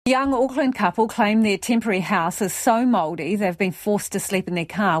A young Auckland couple claim their temporary house is so mouldy they've been forced to sleep in their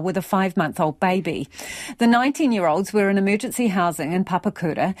car with a 5-month-old baby. The 19-year-olds were in emergency housing in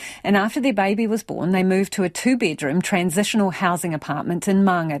Papakura, and after their baby was born, they moved to a 2-bedroom transitional housing apartment in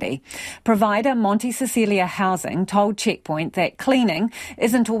Mangere. Provider Monte Cecilia Housing told Checkpoint that cleaning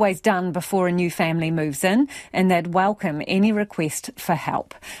isn't always done before a new family moves in, and they'd welcome any request for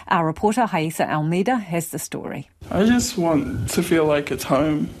help. Our reporter Haisa Almeida has the story. I just want to feel like it's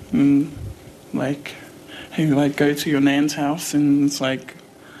home, and you go to your nan's house and it's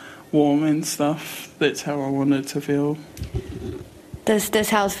warm and stuff. That's how I wanted to feel. Does this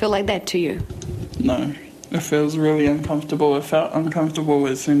house feel like that to you? No, it feels really uncomfortable. It felt uncomfortable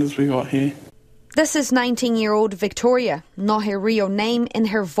as soon as we got here. This is 19-year-old Victoria, not her real name, and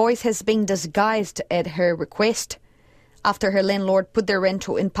her voice has been disguised at her request. After her landlord put their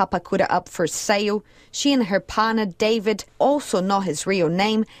rental in Papakura up for sale, she and her partner David, also not his real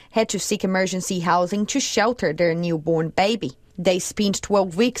name, had to seek emergency housing to shelter their newborn baby. They spent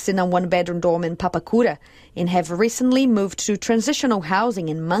 12 weeks in a 1-bedroom dorm in Papakura and have recently moved to transitional housing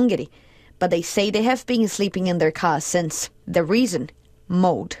in Mangere, but they say they have been sleeping in their car since. The reason?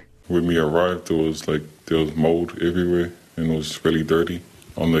 Mold. When we arrived, there was mold everywhere and it was really dirty.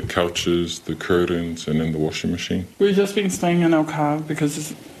 On the couches, the curtains, and in the washing machine. We've just been staying in our car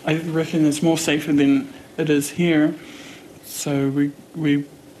because I reckon it's more safer than it is here. So we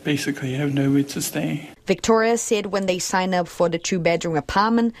basically have nowhere to stay. Victoria said when they signed up for the 2-bedroom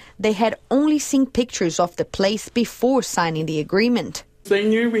apartment, they had only seen pictures of the place before signing the agreement. They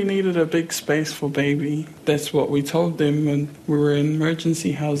knew we needed a big space for baby. That's what we told them when we were in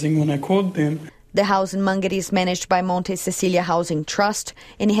emergency housing when I called them. The house in Mangere is managed by Monte Cecilia Housing Trust,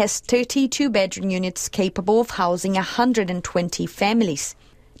 and it has 32 bedroom units capable of housing 120 families.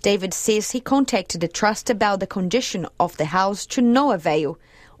 David says he contacted the trust about the condition of the house to no avail,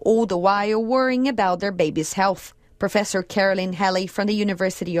 all the while worrying about their baby's health. Professor Caroline Halley from the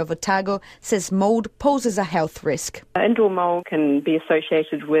University of Otago says mould poses a health risk. Indoor mould can be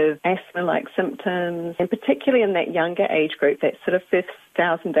associated with asthma-like symptoms, and particularly in that younger age group, that sort of first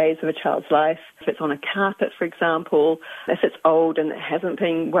 1,000 days of a child's life. If it's on a carpet, for example, if it's old and it hasn't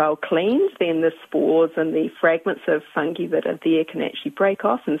been well cleaned, then the spores and the fragments of fungi that are there can actually break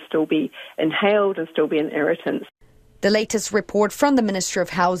off and still be inhaled and still be an irritant. The latest report from the Ministry of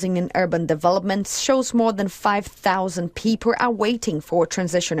Housing and Urban Development shows more than 5,000 people are waiting for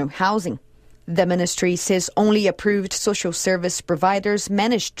transitional housing. The ministry says only approved social service providers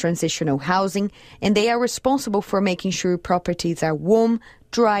manage transitional housing, and they are responsible for making sure properties are warm,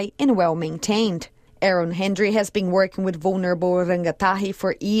 dry and well maintained. Aaron Hendry has been working with vulnerable rangatahi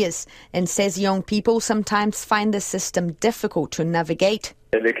for years and says young people sometimes find the system difficult to navigate.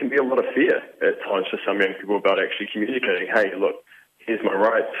 There can be a lot of fear at times for some young people about actually communicating, hey, look, here's my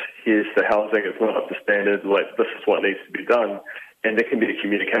rights, here's the housing, it's not up to standard, this is what needs to be done. And there can be a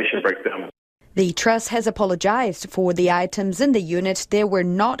communication breakdown. The Trust has apologised for the items in the unit that were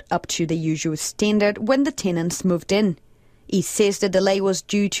not up to the usual standard when the tenants moved in. It says the delay was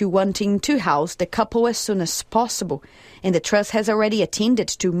due to wanting to house the couple as soon as possible, and the Trust has already attended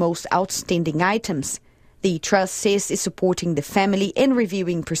to most outstanding items. The Trust says it's supporting the family in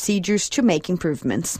reviewing procedures to make improvements.